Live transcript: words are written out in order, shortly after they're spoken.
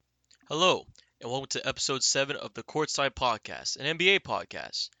Hello, and welcome to episode 7 of the Courtside Podcast, an NBA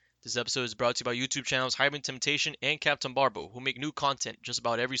podcast. This episode is brought to you by YouTube channels Hyman Temptation and Captain Barbo, who make new content just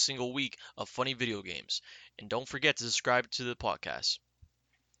about every single week of funny video games. And don't forget to subscribe to the podcast.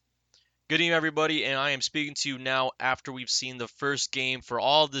 Good evening, everybody, and I am speaking to you now after we've seen the first game for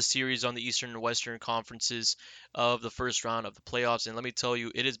all of the series on the Eastern and Western conferences of the first round of the playoffs. And let me tell you,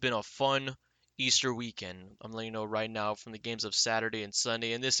 it has been a fun Easter weekend. I'm letting you know right now from the games of Saturday and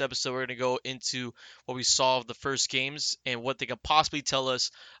Sunday. In this episode, we're going to go into what we saw of the first games and what they can possibly tell us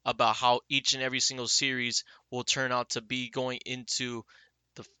about how each and every single series will turn out to be going into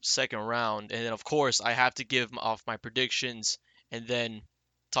the second round. And then, of course, I have to give off my predictions and then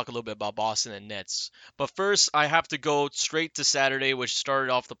talk a little bit about Boston and Nets. But first, I have to go straight to Saturday, which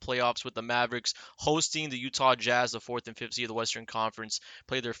started off the playoffs with the Mavericks hosting the Utah Jazz, the fourth and fifth seed of the Western Conference.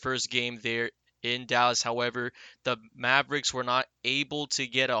 Played their first game there in Dallas. However, the Mavericks were not able to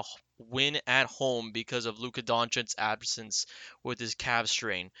get a win at home because of Luka Doncic's absence with his calf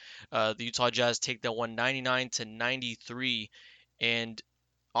strain. The Utah Jazz take that one 99 to 93, and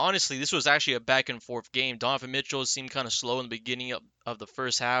honestly, this was actually a back and forth game. Donovan Mitchell seemed kind of slow in the beginning of the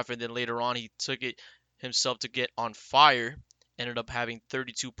first half, and then later on he took it himself to get on fire. Ended up having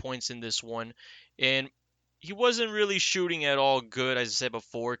 32 points in this one, and he wasn't really shooting at all good, as I said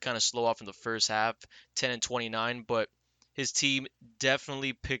before. Kind of slow off in the first half, 10 and 29, but his team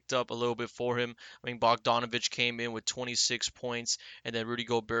definitely picked up a little bit for him. I mean, Bogdanovich came in with 26 points, and then Rudy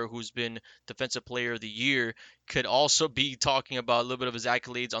Gobert, who's been Defensive Player of the Year, could also be talking about a little bit of his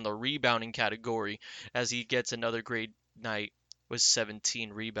accolades on the rebounding category as he gets another great night with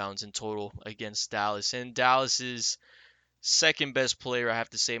 17 rebounds in total against Dallas. And Dallas's second best player, I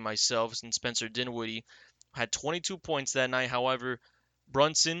have to say myself, and Spencer Dinwiddie had 22 points that night. However,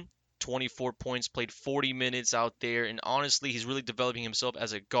 Brunson, 24 points, played 40 minutes out there, and honestly, he's really developing himself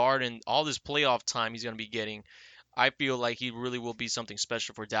as a guard, and all this playoff time he's going to be getting, I feel like he really will be something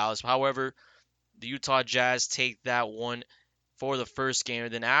special for Dallas. However, the Utah Jazz take that one for the first game,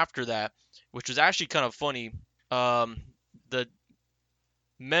 and then after that, which was actually kind of funny, the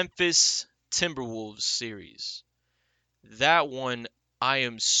Memphis Timberwolves series. That one I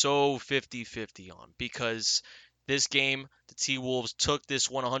am so 50-50 on because this game, the T-Wolves took this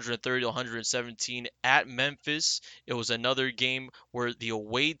one 130 to 117 at Memphis. It was another game where the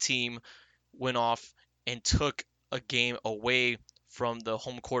away team went off and took a game away from the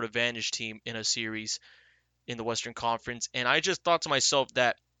home court advantage team in a series in the Western Conference. And I just thought to myself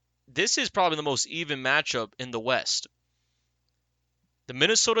that this is probably the most even matchup in the West. The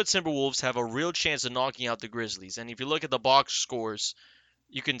Minnesota Timberwolves have a real chance of knocking out the Grizzlies. And if you look at the box scores,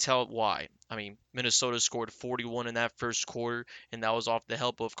 you can tell why. I mean, Minnesota scored 41 in that first quarter, and that was off the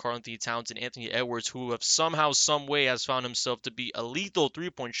help of Karl-Anthony Towns and Anthony Edwards, who have somehow, some way, has found himself to be a lethal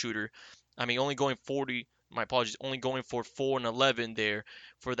three-point shooter. I mean, only going 40, my apologies, only going for 4 and 11 there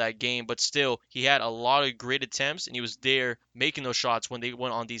for that game, but still, he had a lot of great attempts, and he was there making those shots when they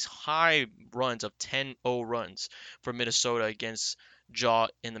went on these high runs of 10-0 runs for Minnesota against Ja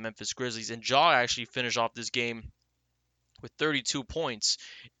and the Memphis Grizzlies. And Ja actually finished off this game with 32 points.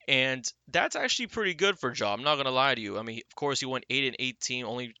 And that's actually pretty good for Ja. I'm not going to lie to you. I mean, of course, he went 8 and 18,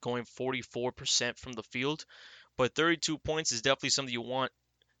 only going 44% from the field. But 32 points is definitely something you want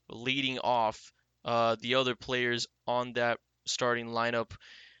leading off the other players on that starting lineup.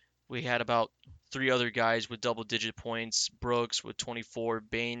 We had about three other guys with double-digit points. Brooks with 24,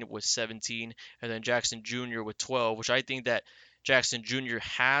 Bane with 17, and then Jackson Jr. with 12, which I think that Jackson Jr.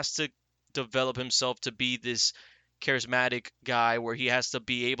 has to develop himself to be this charismatic guy where he has to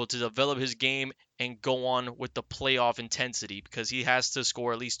be able to develop his game and go on with the playoff intensity because he has to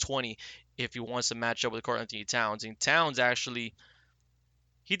score at least 20 if he wants to match up with Karl-Anthony Towns. And Towns actually,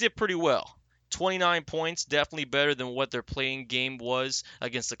 he did pretty well. 29 points, definitely better than what their playing game was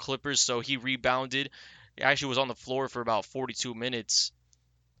against the Clippers. So he rebounded. He actually was on the floor for about 42 minutes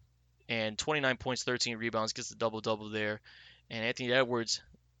and 29 points, 13 rebounds, gets the double-double there. And Anthony Edwards,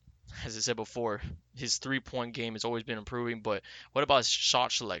 as I said before, his three-point game has always been improving, but what about his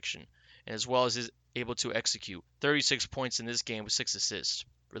shot selection? And as well as his able to execute. 36 points in this game with 6 assists,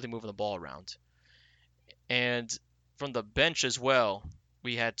 really moving the ball around. And from the bench as well,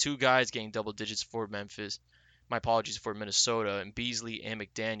 we had two guys getting double digits for Memphis. My apologies for Minnesota, and Beasley and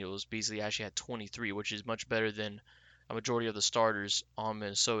McDaniels. Beasley actually had 23, which is much better than a majority of the starters on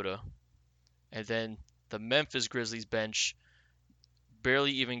Minnesota. And then the Memphis Grizzlies bench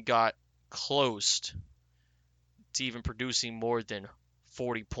barely even got close to even producing more than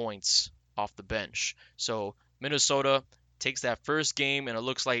 40 points off the bench. So Minnesota takes that first game, and it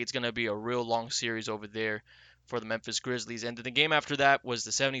looks like it's going to be a real long series over there for the Memphis Grizzlies. And then the game after that was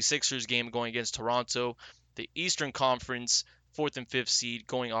the 76ers game going against Toronto, the Eastern Conference 4th and 5th seed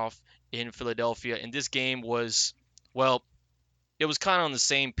going off in Philadelphia. And this game was, well, it was kind of on the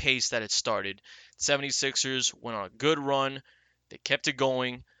same pace that it started. 76ers went on a good run. They kept it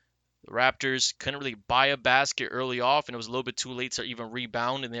going. The Raptors couldn't really buy a basket early off, and it was a little bit too late to even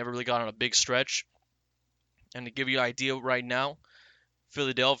rebound, and they never really got on a big stretch. And to give you an idea right now,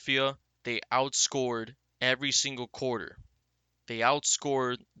 Philadelphia, they outscored every single quarter. They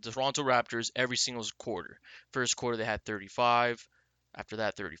outscored the Toronto Raptors every single quarter. First quarter, they had 35. After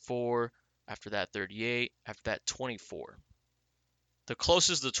that, 34. After that, 38. After that, 24. The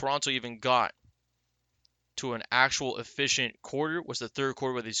closest the Toronto even got to an actual efficient quarter was the third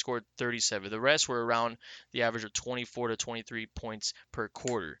quarter where they scored 37. The rest were around the average of 24 to 23 points per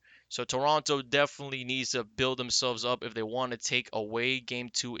quarter. So Toronto definitely needs to build themselves up if they want to take away game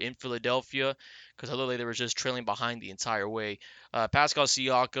two in Philadelphia, because literally they were just trailing behind the entire way. Pascal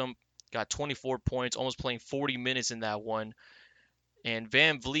Siakam got 24 points, almost playing 40 minutes in that one. And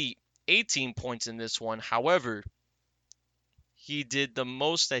Van Vliet, 18 points in this one. However, he did the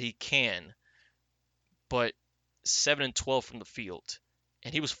most that he can, but 7 and 12 from the field,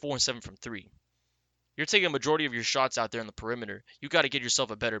 and he was 4 and 7 from three. You're taking a majority of your shots out there in the perimeter. You got to get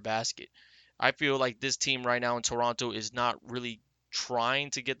yourself a better basket. I feel like this team right now in Toronto is not really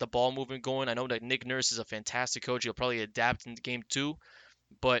trying to get the ball movement going. I know that Nick Nurse is a fantastic coach. He'll probably adapt in game two,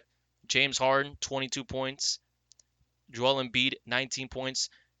 but James Harden, 22 points. Joel Embiid, 19 points.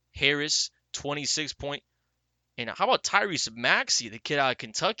 Harris, 26 points. And how about Tyrese Maxey, the kid out of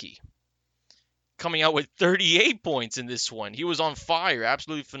Kentucky, coming out with 38 points in this one. He was on fire,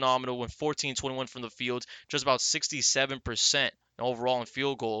 absolutely phenomenal. Went 14-21 from the field, just about 67% overall in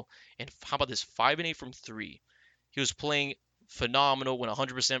field goal. And how about this, 5 and 8 from three? He was playing phenomenal, went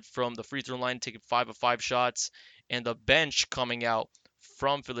 100% from the free throw line, taking 5 of 5 shots. And the bench coming out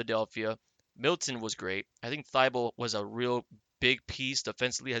from Philadelphia, Milton was great. I think Thibault was a real big piece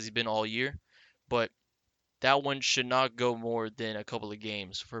defensively as he's been all year, but that one should not go more than a couple of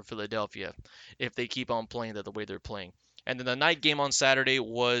games for Philadelphia if they keep on playing that the way they're playing. And then the night game on Saturday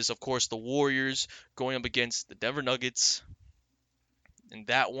was, of course, the Warriors going up against the Denver Nuggets. And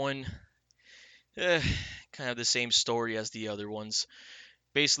that one, kind of the same story as the other ones.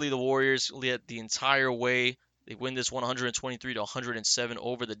 Basically, the Warriors led the entire way. They win this 123 to 107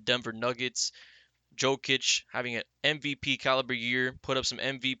 over the Denver Nuggets. Jokic having an MVP caliber year, put up some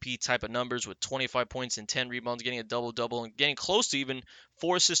MVP type of numbers with 25 points and 10 rebounds, getting a double-double, and getting close to even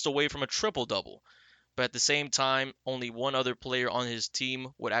 4 assists away from a triple-double. But at the same time, only one other player on his team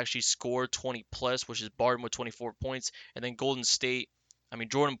would actually score 20 plus, which is Barton with 24 points. And then Golden State,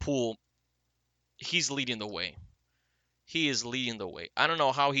 Jordan Poole, he's leading the way. He is leading the way. I don't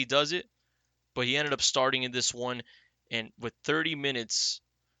know how he does it, but he ended up starting in this one, and with 30 minutes,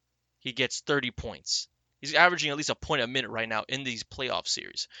 he gets 30 points. He's averaging at least a point a minute right now in these playoff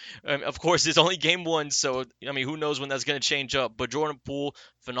series. Of course, it's only game one, so who knows when that's going to change up. But Jordan Poole,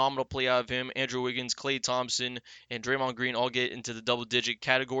 phenomenal play out of him. Andrew Wiggins, Klay Thompson, and Draymond Green all get into the double-digit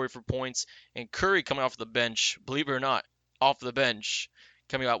category for points. And Curry coming off the bench, believe it or not, off the bench,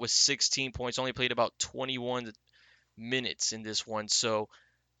 coming out with 16 points. Only played about 21 minutes in this one. So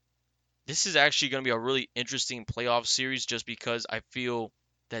this is actually going to be a really interesting playoff series just because I feel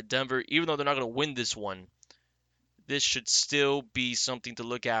that Denver, even though they're not going to win this one, this should still be something to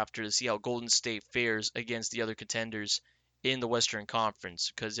look after to see how Golden State fares against the other contenders in the Western Conference.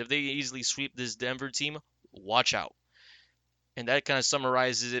 Because if they easily sweep this Denver team, watch out. And that kind of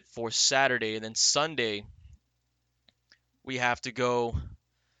summarizes it for Saturday. And then Sunday, we have to go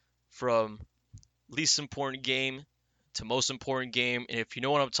from least important game to most important game. And if you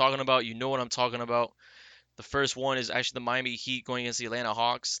know what I'm talking about, you know what I'm talking about. The first one is actually the Miami Heat going against the Atlanta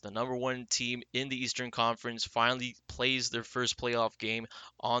Hawks. The number one team in the Eastern Conference finally plays their first playoff game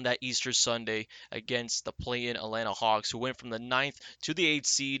on that Easter Sunday against the play-in Atlanta Hawks, who went from the 9th to the 8th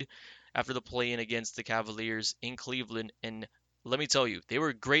seed after the play-in against the Cavaliers in Cleveland. And let me tell you, they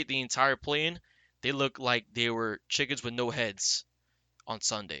were great the entire play-in. They looked like they were chickens with no heads on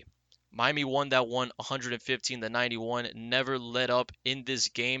Sunday. Miami won that one 115 to 91. Never let up in this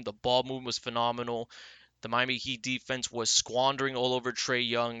game. The ball movement was phenomenal. The Miami Heat defense was squandering all over Trae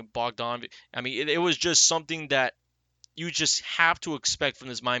Young, Bogdan. It was just something that you just have to expect from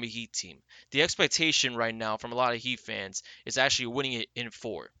this Miami Heat team. The expectation right now from a lot of Heat fans is actually winning it in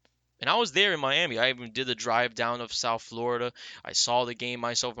 4. And I was there in Miami. I even did the drive down of South Florida. I saw the game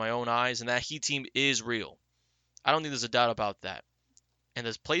myself with my own eyes, and that Heat team is real. I don't think there's a doubt about that. And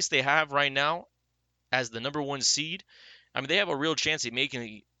this place they have right now as the number one seed, they have a real chance of making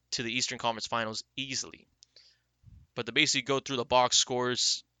it to the Eastern Conference Finals easily. But to basically go through the box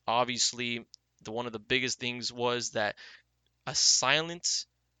scores, obviously, one of the biggest things was that a silent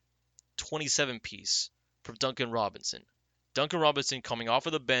 27 piece from Duncan Robinson. Duncan Robinson coming off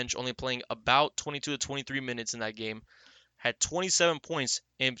of the bench, only playing about 22 to 23 minutes in that game, had 27 points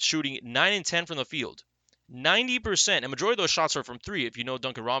and shooting 9 and 10 from the field. 90%, and majority of those shots are from three. If you know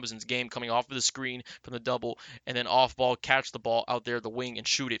Duncan Robinson's game, coming off of the screen from the double and then off ball, catch the ball out there the wing and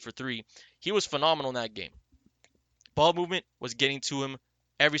shoot it for three. He was phenomenal in that game. Ball movement was getting to him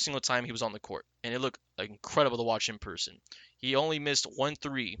every single time he was on the court, and it looked incredible to watch in person. He only missed 1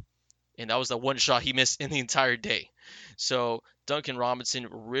 3, and that was the one shot he missed in the entire day. So Duncan Robinson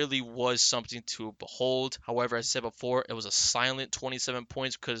really was something to behold. However, as I said before, it was a silent 27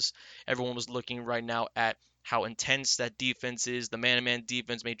 points because everyone was looking right now at how intense that defense is. The man-to-man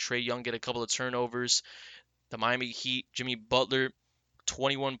defense made Trae Young get a couple of turnovers. The Miami Heat, Jimmy Butler,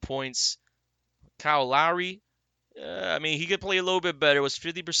 21 points. Kyle Lowry, I mean, he could play a little bit better. It was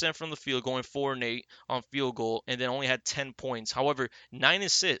 50% from the field, going 4 and 8 on field goal, and then only had 10 points. However, 9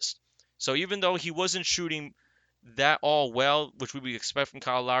 assists. So even though he wasn't shooting that all well, which we would expect from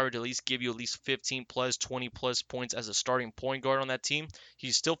Kyle Lowry to at least give you at least 15 plus, 20 plus points as a starting point guard on that team,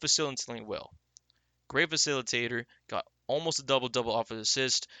 he's still facilitating well. Great facilitator, got almost a double-double off of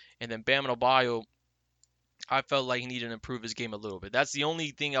assist, and then Bam Adebayo, I felt like he needed to improve his game a little bit. That's the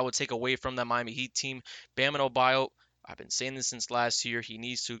only thing I would take away from that Miami Heat team. Bam Adebayo, I've been saying this since last year. He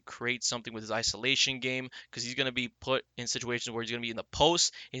needs to create something with his isolation game because he's going to be put in situations where he's going to be in the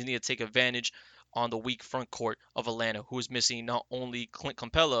post. He's going to take advantage on the weak front court of Atlanta, who is missing not only Clint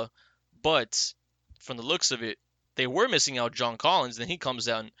Capella, but from the looks of it, they were missing out John Collins. Then he comes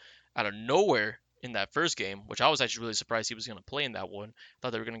down out of nowhere in that first game, which I was actually really surprised he was going to play in that one.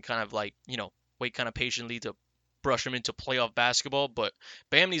 Thought they were going to kind of like, wait kind of patiently to brush him into playoff basketball, but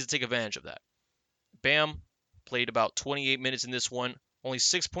Bam needs to take advantage of that. Bam played about 28 minutes in this one, only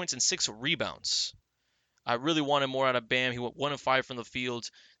 6 points and 6 rebounds. I really wanted more out of Bam. He went 1 of 5 from the field.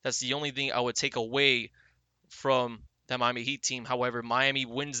 That's the only thing I would take away from that Miami Heat team. However, Miami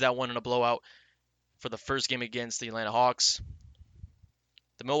wins that one in a blowout for the first game against the Atlanta Hawks.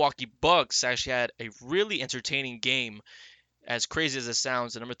 The Milwaukee Bucks actually had a really entertaining game. As crazy as it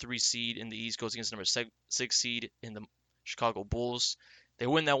sounds, the number 3 seed in the East goes against the number 6 seed in the Chicago Bulls. They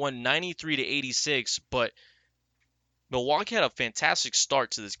win that one 93 to 86, but Milwaukee had a fantastic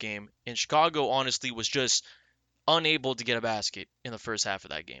start to this game, and Chicago honestly was just unable to get a basket in the first half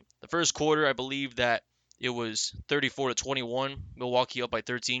of that game. The first quarter, I believe that it was 34 to 21, Milwaukee up by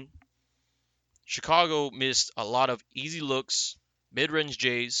 13. Chicago missed a lot of easy looks, mid-range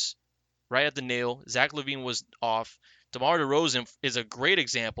Jays, right at the nail. Zach LaVine was off. DeMar DeRozan is a great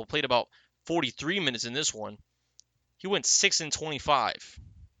example. Played about 43 minutes in this one. He went 6 and 25.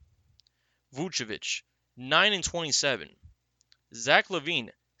 Vucevic, 9 and 27. Zach LaVine,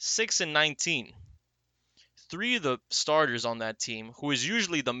 6 and 19. Three of the starters on that team, who is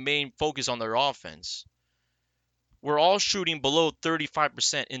usually the main focus on their offense, were all shooting below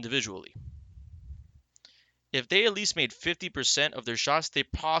 35% individually. If they at least made 50% of their shots, they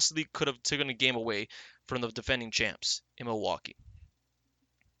possibly could have taken a game away from the defending champs in Milwaukee.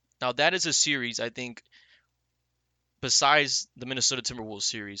 Now, that is a series, I think, besides the Minnesota Timberwolves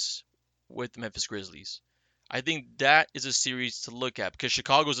series with the Memphis Grizzlies. I think that is a series to look at because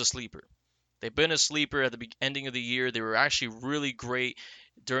Chicago's a sleeper. They've been a sleeper at the ending of the year. They were actually really great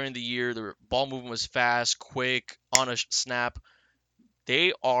during the year. Their ball movement was fast, quick, on a snap.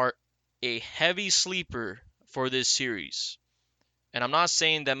 They are a heavy sleeper for this series. And I'm not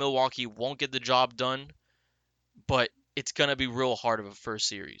saying that Milwaukee won't get the job done, but it's going to be real hard of a first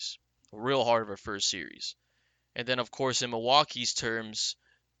series. Real hard of a first series. And then, of course, in Milwaukee's terms,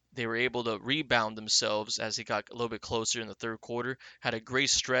 they were able to rebound themselves as they got a little bit closer in the third quarter. Had a great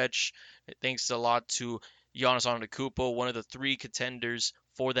stretch. Thanks a lot to Giannis Antetokounmpo, one of the 3 contenders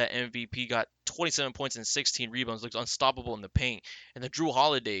for that MVP. Got 27 points and 16 rebounds. Looked unstoppable in the paint. And then Jrue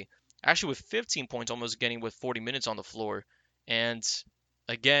Holiday, actually with 15 points, almost getting with 40 minutes on the floor. And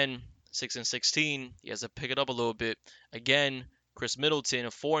again, 6 and 16, he has to pick it up a little bit. Again, Chris Middleton,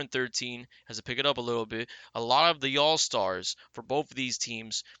 4 and 13, has to pick it up a little bit. A lot of the All-Stars for both of these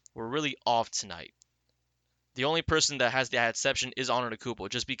teams were really off tonight. The only person that has that exception is Antetokounmpo,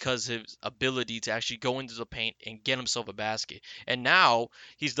 just because of his ability to actually go into the paint and get himself a basket. And now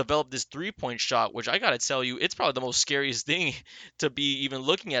he's developed this three-point shot, which I gotta tell you, it's probably the most scariest thing to be even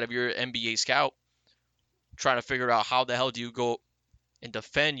looking at if you're an NBA scout, trying to figure out how the hell do you go and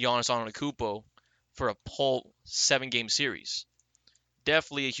defend Giannis Antetokounmpo for a whole 7-game series.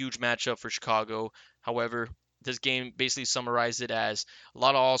 Definitely a huge matchup for Chicago. However, this game basically summarized it as a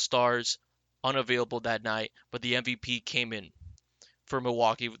lot of all-stars, unavailable that night, but the MVP came in for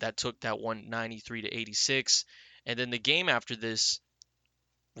Milwaukee that took that one 93 to 86. And then the game after this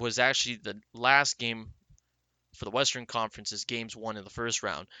was actually the last game for the Western Conference's games won in the first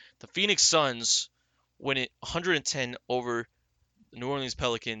round. The Phoenix Suns win it 110 over the New Orleans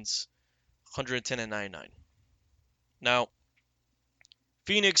Pelicans, 110 and 99. Now,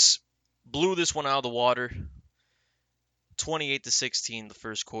 Phoenix blew this one out of the water, 28 to 16 the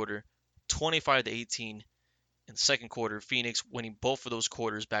first quarter, 25 to 18 in the second quarter. Phoenix winning both of those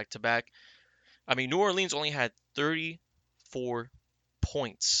quarters back to back. I mean, New Orleans only had 34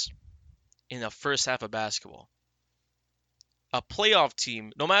 points in the first half of basketball. A playoff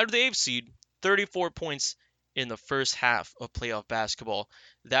team, no matter the 8th seed, 34 points in the first half of playoff basketball.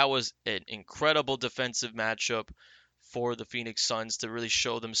 That was an incredible defensive matchup for the Phoenix Suns to really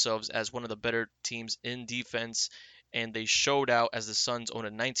show themselves as one of the better teams in defense. And they showed out as the Suns owned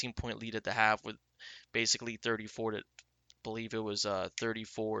a 19-point lead at the half with basically 34 to, believe it was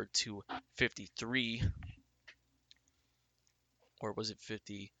 34 to 53. Or was it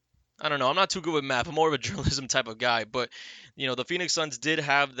 50? I don't know. I'm not too good with math. I'm more of a journalism type of guy. But, the Phoenix Suns did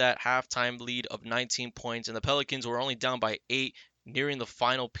have that halftime lead of 19 points, and the Pelicans were only down by 8 nearing the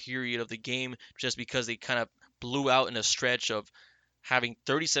final period of the game just because they kind of blew out in a stretch of having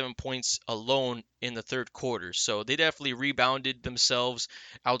 37 points alone in the third quarter. So they definitely rebounded themselves,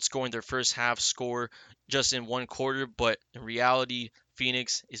 outscoring their first half score just in one quarter. But in reality,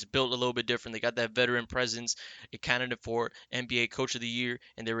 Phoenix is built a little bit different. They got that veteran presence, a candidate for NBA Coach of the Year,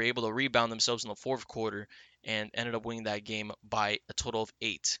 and they were able to rebound themselves in the fourth quarter and ended up winning that game by a total of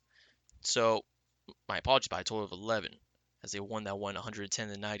 8. So, my apologies, by a total of 11, as they won that one 110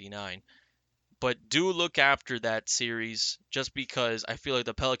 to 99. But do look after that series just because I feel like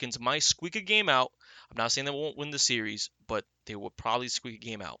the Pelicans might squeak a game out. I'm not saying they won't win the series, but they will probably squeak a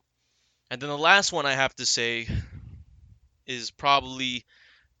game out. And then the last one I have to say is probably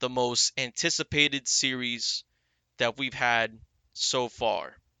the most anticipated series that we've had so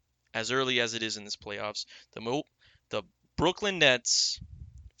far, as early as it is in this playoffs. The Brooklyn Nets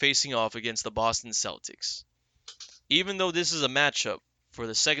facing off against the Boston Celtics. Even though this is a matchup for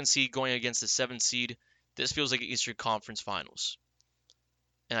the second seed going against the seventh seed, this feels like an Eastern Conference Finals.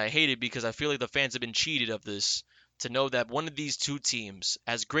 And I hate it because I feel like the fans have been cheated of this to know that one of these two teams,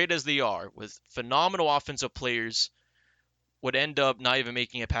 as great as they are, with phenomenal offensive players, would end up not even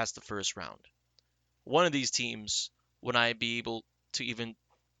making it past the first round. One of these teams would not be able to even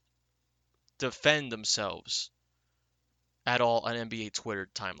defend themselves at all on NBA Twitter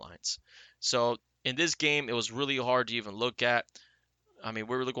timelines. So in this game, it was really hard to even look at. I mean,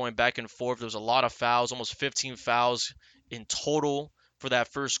 we were going back and forth. There was a lot of fouls, almost 15 fouls in total for that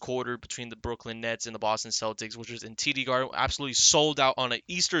first quarter between the Brooklyn Nets and the Boston Celtics, which was in TD Garden, absolutely sold out on an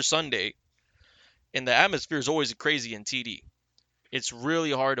Easter Sunday. And the atmosphere is always crazy in TD. It's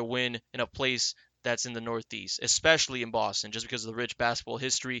really hard to win in a place that's in the Northeast, especially in Boston, just because of the rich basketball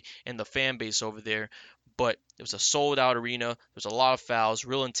history and the fan base over there. But it was a sold out arena. There was a lot of fouls,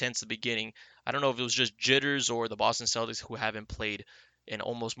 real intense at the beginning. I don't know if it was just jitters or the Boston Celtics who haven't played in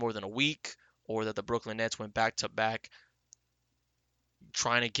almost more than a week, or that the Brooklyn Nets went back to back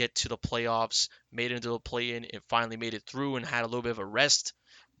trying to get to the playoffs, made it into the play-in, and finally made it through and had a little bit of a rest.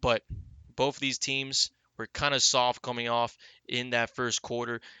 But both of these teams were kind of soft coming off in that first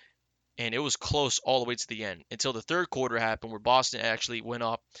quarter, and it was close all the way to the end until the third quarter happened where Boston actually went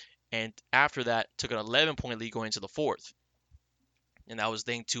up, and after that took an 11-point lead going into the fourth. And that was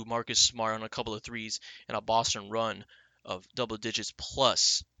thanks to Marcus Smart on a couple of threes and a Boston run of double digits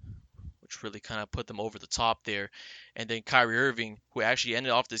plus, which really kind of put them over the top there. And then Kyrie Irving, who actually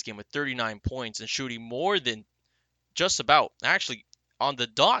ended off this game with 39 points and shooting more than just about, actually on the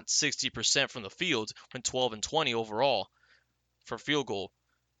dot, 60% from the field, went 12 and 20 overall for field goal.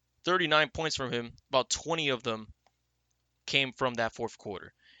 39 points from him, about 20 of them came from that fourth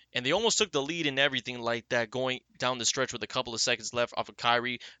quarter. And they almost took the lead in everything like that going down the stretch with a couple of seconds left off of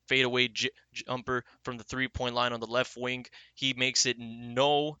Kyrie. Fadeaway jumper from the three-point line on the left wing. He makes it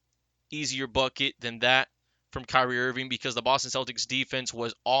no easier bucket than that from Kyrie Irving because the Boston Celtics defense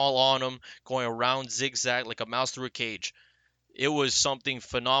was all on him, going around zigzag like a mouse through a cage. It was something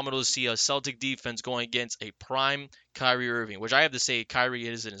phenomenal to see a Celtic defense going against a prime Kyrie Irving, which I have to say Kyrie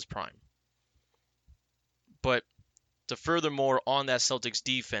is in his prime. But to furthermore on that Celtics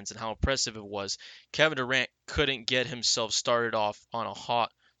defense and how impressive it was, Kevin Durant couldn't get himself started off on a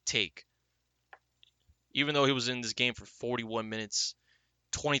hot take. Even though he was in this game for 41 minutes,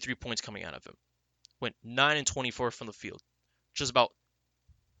 23 points coming out of him. Went 9 and 24 from the field. Just about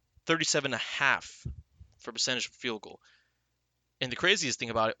 37.5 for percentage from field goal. And the craziest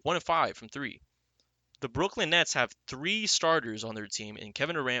thing about it, 1 and 5 from three. The Brooklyn Nets have three starters on their team in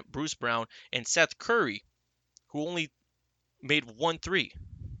Kevin Durant, Bruce Brown, and Seth Curry, who only made 1 3.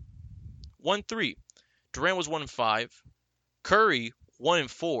 1 3. Durant was 1 and 5. Curry 1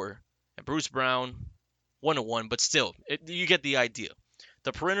 and 4, and Bruce Brown 1 and 1. But still, you get the idea.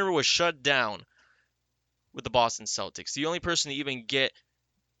 The perimeter was shut down with the Boston Celtics. The only person to even get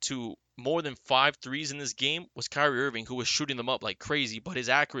to more than 5 threes in this game was Kyrie Irving, who was shooting them up like crazy, but his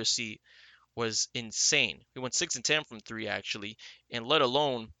accuracy was insane. He went 6 and 10 from three actually, and let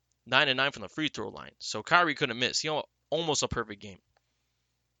alone 9 and 9 from the free throw line. So Kyrie couldn't miss. He almost a perfect game.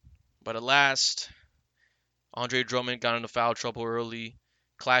 But at last, Andre Drummond got into foul trouble early.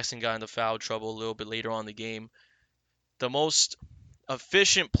 Claxton got into foul trouble a little bit later on in the game. The most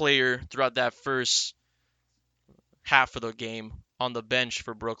efficient player throughout that first half of the game on the bench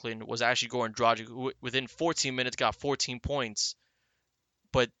for Brooklyn was actually Goran Dragic, who within 14 minutes got 14 points,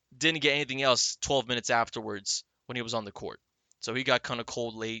 but didn't get anything else 12 minutes afterwards when he was on the court. So he got kind of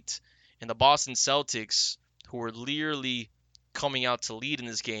cold late. And the Boston Celtics, who were literally coming out to lead in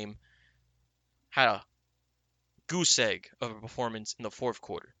this game, had a goose egg of a performance in the fourth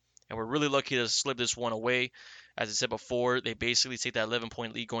quarter. And we're really lucky to slip this one away. As I said before, they basically take that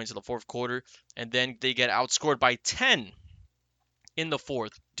 11-point lead going to the fourth quarter, and then they get outscored by 10 in the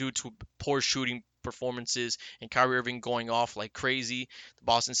fourth due to poor shooting performances and Kyrie Irving going off like crazy. The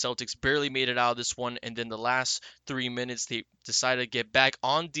Boston Celtics barely made it out of this one, and then the last 3 minutes they decided to get back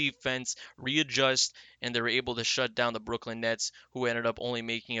on defense, readjust, and they were able to shut down the Brooklyn Nets, who ended up only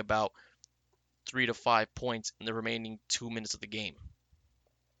making about 3 to 5 points in the remaining 2 minutes of the game.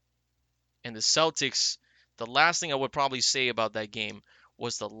 And the Celtics, the last thing I would probably say about that game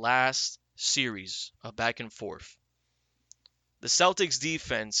was the last series of back and forth. The Celtics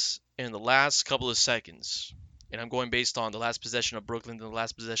defense in the last couple of seconds, and I'm going based on the last possession of Brooklyn and the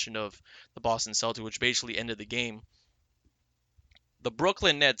last possession of the Boston Celtics, which basically ended the game. The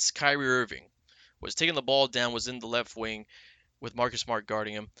Brooklyn Nets, Kyrie Irving, was taking the ball down, was in the left wing with Marcus Smart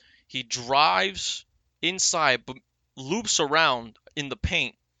guarding him. He drives inside, but loops around in the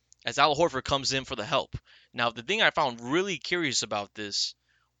paint as Al Horford comes in for the help. Now, the thing I found really curious about this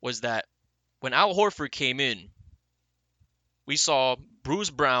was that when Al Horford came in, we saw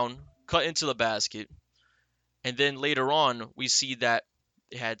Bruce Brown cut into the basket, and then later on, we see that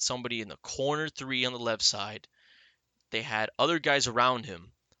they had somebody in the corner three on the left side. They had other guys around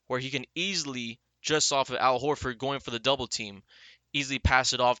him where he can easily, just off of Al Horford going for the double team, easily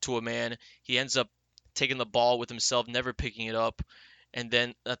pass it off to a man. He ends up taking the ball with himself, never picking it up. And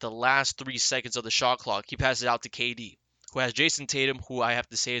then at the last 3 seconds of the shot clock, he passes it out to KD, who has Jason Tatum, who I have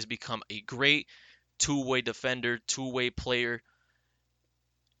to say has become a great two-way defender, two-way player,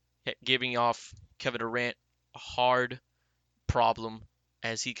 giving off Kevin Durant a hard problem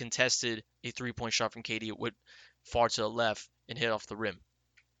as he contested a three-point shot from KD. It went far to the left and hit off the rim.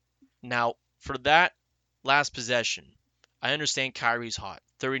 Now, for that last possession, I understand Kyrie's hot,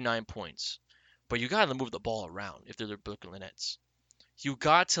 39 points, but you got to move the ball around if they're the Brooklyn Nets. You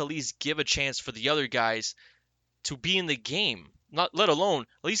got to at least give a chance for the other guys to be in the game, not let alone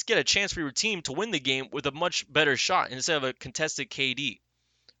at least get a chance for your team to win the game with a much better shot instead of a contested KD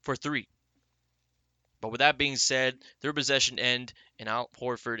for three. But with that being said, their possession end, and Al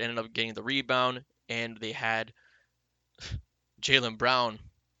Horford ended up getting the rebound, and they had Jaylen Brown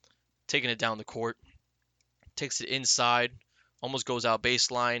taking it down the court, takes it inside, almost goes out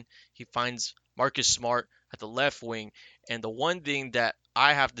baseline. He finds Marcus Smart at the left wing, and the one thing that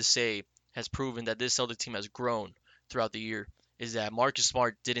I have to say has proven that this Celtic team has grown throughout the year is that Marcus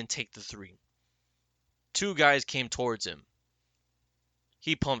Smart didn't take the three. Two guys came towards him.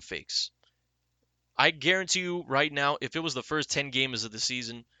 He pump fakes. I guarantee you right now, if it was the first 10 games of the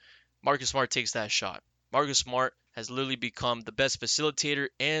season, Marcus Smart takes that shot. Marcus Smart has literally become the best facilitator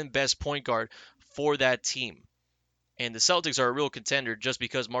and best point guard for that team. And the Celtics are a real contender just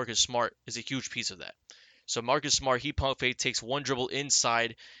because Marcus Smart is a huge piece of that. So Marcus Smart, he pump fake, takes one dribble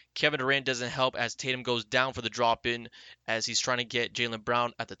inside. Kevin Durant doesn't help as Tatum goes down for the drop in as he's trying to get Jaylen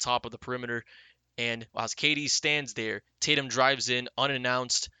Brown at the top of the perimeter. And as KD stands there, Tatum drives in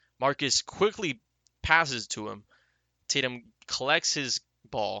unannounced. Marcus quickly passes to him. Tatum collects his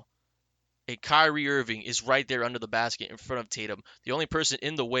ball. And Kyrie Irving is right there under the basket in front of Tatum, the only person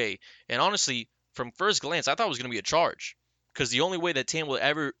in the way. And honestly, from first glance, I thought it was going to be a charge. Because the only way that Tatum will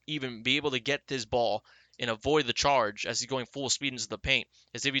ever even be able to get this ball and avoid the charge as he's going full speed into the paint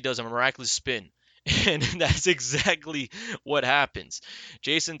is if he does a miraculous spin. And that's exactly what happens.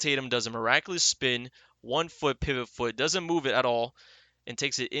 Jason Tatum does a miraculous spin, 1 foot pivot foot, doesn't move it at all, and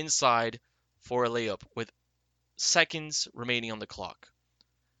takes it inside for a layup with seconds remaining on the clock.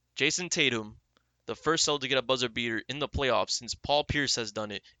 Jason Tatum, the first Celtic to get a buzzer beater in the playoffs since Paul Pierce has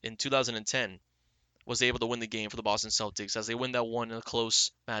done it in 2010, was able to win the game for the Boston Celtics as they win that one in a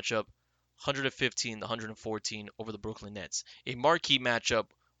close matchup, 115 to 114 over the Brooklyn Nets. A marquee matchup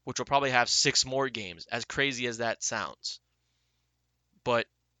which will probably have 6 more games, as crazy as that sounds. But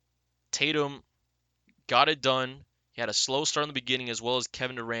Tatum got it done. He had a slow start in the beginning, as well as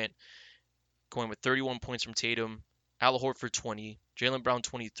Kevin Durant going with 31 points from Tatum, Al Horford 20, Jaylen Brown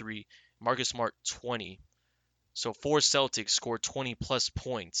 23, Marcus Smart 20. So 4 Celtics scored 20 plus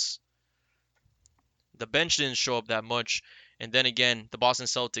points. The bench didn't show up that much. And then again, the Boston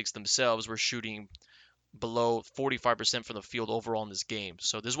Celtics themselves were shooting below 45% from the field overall in this game.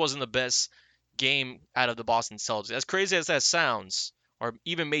 So this wasn't the best game out of the Boston Celtics. As crazy as that sounds, or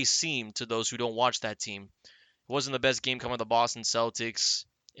even may seem to those who don't watch that team, it wasn't the best game coming out of the Boston Celtics.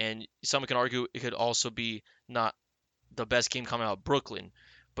 And someone can argue it could also be not the best game coming out of Brooklyn.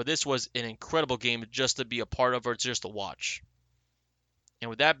 But this was an incredible game just to be a part of or just to watch. And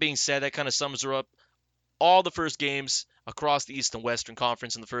with that being said, that kind of sums her up all the first games across the East and Western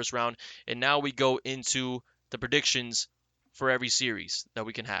Conference in the first round. And now we go into the predictions for every series that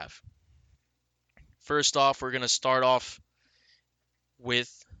we can have. First off, we're going to start off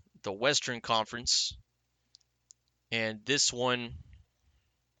with the Western Conference. And this one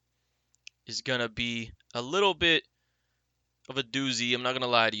is going to be a little bit of a doozy. I'm not going to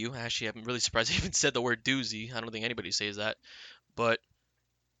lie to you. Actually, I'm really surprised I even said the word doozy. I don't think anybody says that. But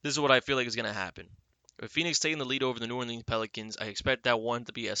this is what I feel like is going to happen. With Phoenix taking the lead over the New Orleans Pelicans, I expect that one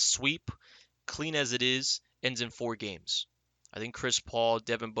to be a sweep, clean as it is, ends in 4 games. I think Chris Paul,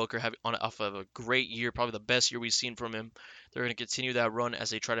 Devin Booker have off of a great year, probably the best year we've seen from him. They're going to continue that run as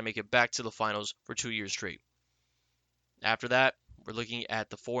they try to make it back to the finals for 2 years straight. After that, we're looking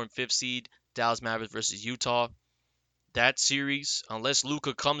at the 4 and 5th seed, Dallas Mavericks versus Utah. That series, unless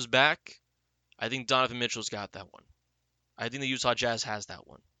Luka comes back, I think Donovan Mitchell's got that one. I think the Utah Jazz has that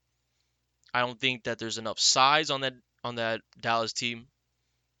one. I don't think that there's enough size on that Dallas team.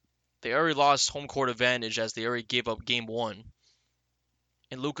 They already lost home court advantage as they already gave up game 1.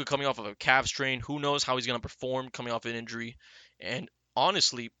 And Luka coming off of a calf strain, who knows how he's going to perform coming off an injury. And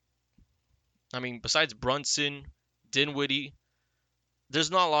honestly, I mean, besides Brunson, Dinwiddie,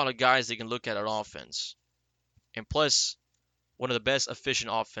 there's not a lot of guys they can look at on offense. And plus, one of the best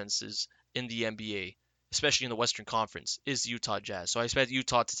efficient offenses in the NBA, especially in the Western Conference, is the Utah Jazz. So I expect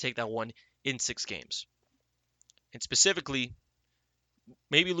Utah to take that one in 6 games. And specifically,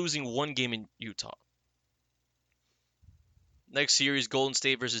 maybe losing 1 game in Utah. Next series, Golden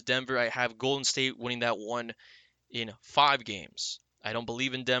State versus Denver. I have Golden State winning that one in 5 games. I don't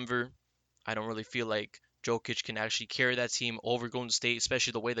believe in Denver. I don't really feel like Jokic can actually carry that team over Golden State,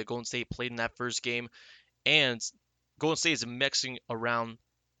 especially the way that Golden State played in that first game. And Golden State is mixing around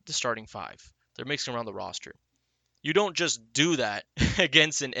the starting 5. They're mixing around the roster. You don't just do that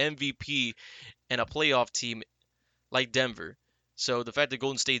against an MVP and a playoff team like Denver. So the fact that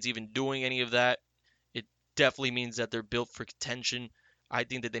Golden State's even doing any of that, it definitely means that they're built for contention. I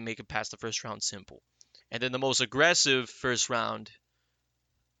think that they make it past the first round simple. And then the most aggressive first round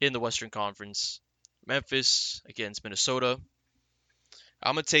in the Western Conference, Memphis against Minnesota.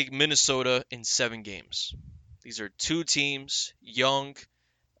 I'm going to take Minnesota in 7 games. These are 2 teams, young,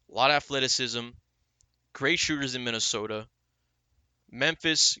 a lot of athleticism, great shooters in Minnesota.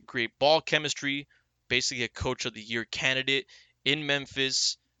 Memphis, great ball chemistry, basically a coach of the year candidate in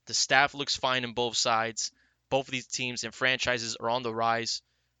Memphis. The staff looks fine on both sides. Both of these teams and franchises are on the rise.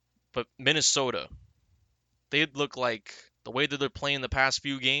 But Minnesota, they look like the way that they're playing the past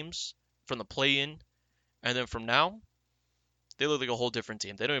few games from the play-in and then from now, they look like a whole different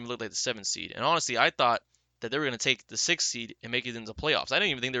team. They don't even look like the 7th seed. And honestly, I thought that they were going to take the 6th seed and make it into playoffs. I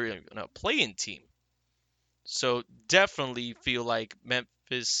didn't even think they were going to play-in team. So definitely feel like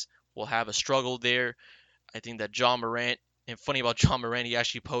Memphis will have a struggle there. I think that John Morant, and funny about John Morant, he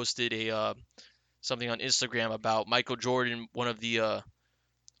actually posted a something on Instagram about Michael Jordan, one of the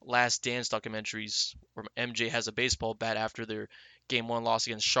Last Dance documentaries, where MJ has a baseball bat after their Game 1 loss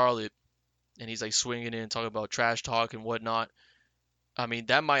against Charlotte, and he's like swinging it and talking about trash talk and whatnot. I mean,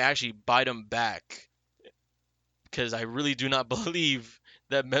 that might actually bite him back because I really do not believe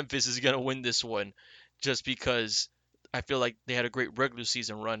that Memphis is going to win this one just because I feel like they had a great regular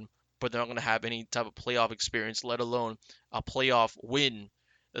season run, but they're not going to have any type of playoff experience, let alone a playoff win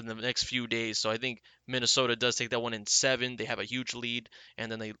in the next few days. So I think Minnesota does take that one in 7. They have a huge lead,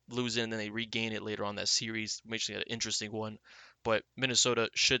 and then they lose it, and then they regain it later on that series, making it an interesting one. But Minnesota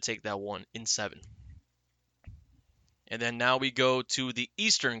should take that one in 7. And then now we go to the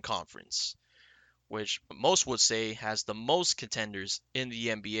Eastern Conference, which most would say has the most contenders in the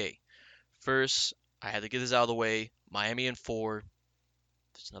NBA. First, I had to get this out of the way. Miami in 4.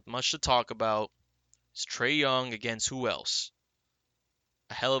 There's not much to talk about. It's Trae Young against who else?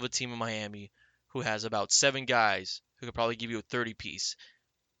 A hell of a team in Miami who has about 7 guys who could probably give you a 30 piece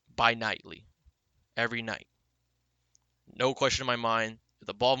bi-nightly, every night. No question in my mind. If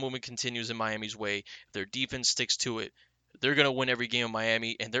the ball movement continues in Miami's way, if their defense sticks to it, they're going to win every game in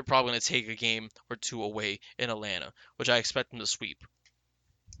Miami, and they're probably going to take a game or two away in Atlanta, which I expect them to sweep.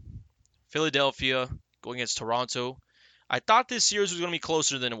 Philadelphia going against Toronto. I thought this series was going to be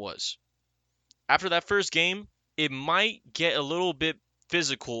closer than it was. After that first game, it might get a little bit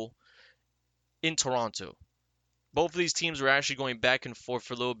physical in Toronto. Both of these teams were actually going back and forth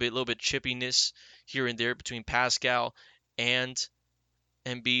for a little bit chippiness here and there between Pascal and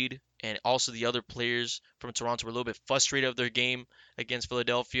Embiid, and also the other players from Toronto were a little bit frustrated of their game against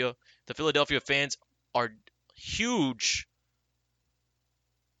Philadelphia. The Philadelphia fans are huge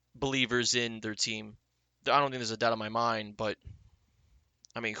believers in their team. I don't think there's a doubt in my mind, but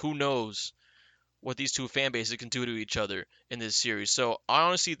I mean, who knows what these two fan bases can do to each other in this series. So I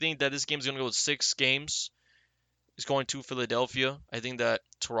honestly think that this game is going to go 6 games. It's going to Philadelphia. I think that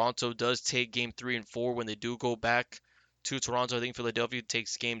Toronto does take game 3 and 4 when they do go back to Toronto. I think Philadelphia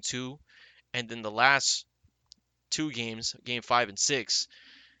takes game 2. And then the last 2 games, game 5 and 6,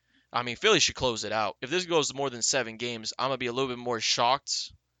 I mean, Philly should close it out. If this goes more than 7 games, I'm going to be a little bit more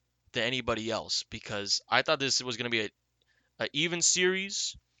shocked than anybody else because I thought this was going to be an even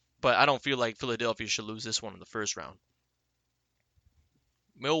series, but I don't feel like Philadelphia should lose this one in the first round.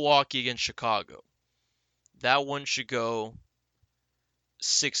 Milwaukee against Chicago. That one should go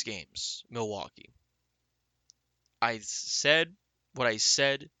 6 games, Milwaukee. I said what I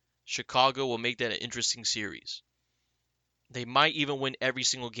said. Chicago will make that an interesting series. They might even win every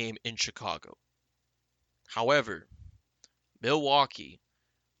single game in Chicago. However, Milwaukee,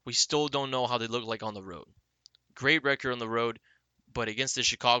 we still don't know how they look like on the road. Great record on the road, but against the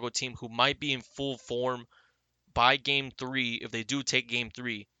Chicago team who might be in full form by game 3, if they do take game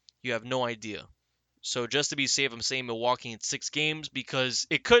 3, you have no idea. So just to be safe, I'm saying Milwaukee in 6 games because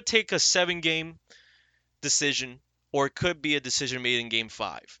it could take a 7-game decision or it could be a decision made in game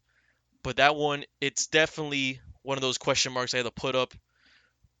 5. But that one, it's definitely one of those question marks I had to put up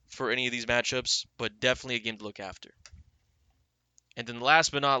for any of these matchups, but definitely a game to look after. And then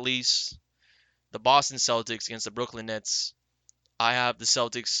last but not least, the Boston Celtics against the Brooklyn Nets. I have the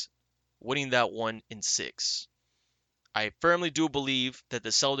Celtics winning that one in 6. I firmly do believe that the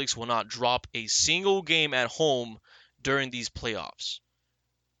Celtics will not drop a single game at home during these playoffs.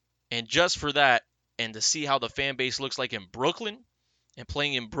 And just for that, and to see how the fan base looks like in Brooklyn, and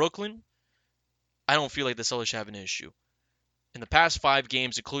playing in Brooklyn, I don't feel like the Celtics have an issue. In the past 5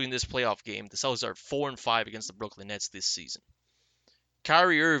 games, including this playoff game, the Celtics are 4-5 against the Brooklyn Nets this season.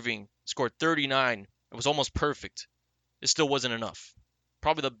 Kyrie Irving scored 39. It was almost perfect. It still wasn't enough.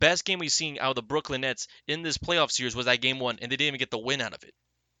 Probably the best game we've seen out of the Brooklyn Nets in this playoff series was that game 1, and they didn't even get the win out of it.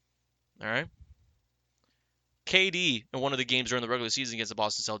 All right? KD, in one of the games during the regular season against the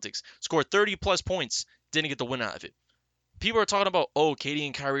Boston Celtics, scored 30-plus points, didn't get the win out of it. People are talking about, oh, KD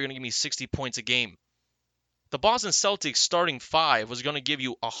and Kyrie are going to give me 60 points a game. The Boston Celtics starting 5 was going to give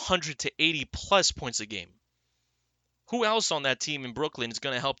you 100 to 80-plus points a game. Who else on that team in Brooklyn is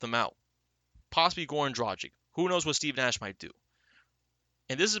going to help them out? Possibly Goran Dragic. Who knows what Steve Nash might do?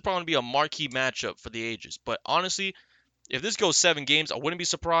 And this is probably going to be a marquee matchup for the ages. But honestly, if this goes 7 games, I wouldn't be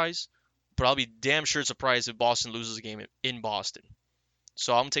surprised. But I'll be damn sure surprised if Boston loses a game in Boston.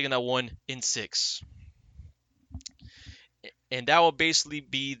 So I'm taking that one in 6. And that will basically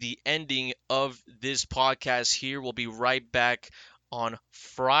be the ending of this podcast here. We'll be right back on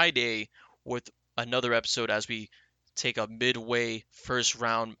Friday with another episode as we take a midway first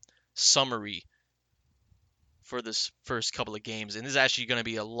round summary for this first couple of games. And this is actually going to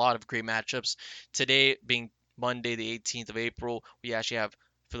be a lot of great matchups. Today being Monday, the 18th of April, we actually have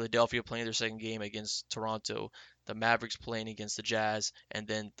Philadelphia playing their second game against Toronto, the Mavericks playing against the Jazz, and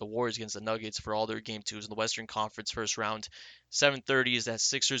then the Warriors against the Nuggets for all their game 2s in the Western Conference first round. 7:30 is that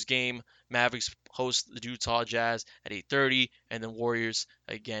Sixers game. Mavericks host the Utah Jazz at 8:30, and then Warriors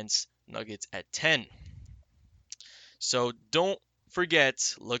against Nuggets at 10. So don't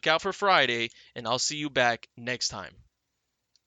forget, look out for Friday, and I'll see you back next time.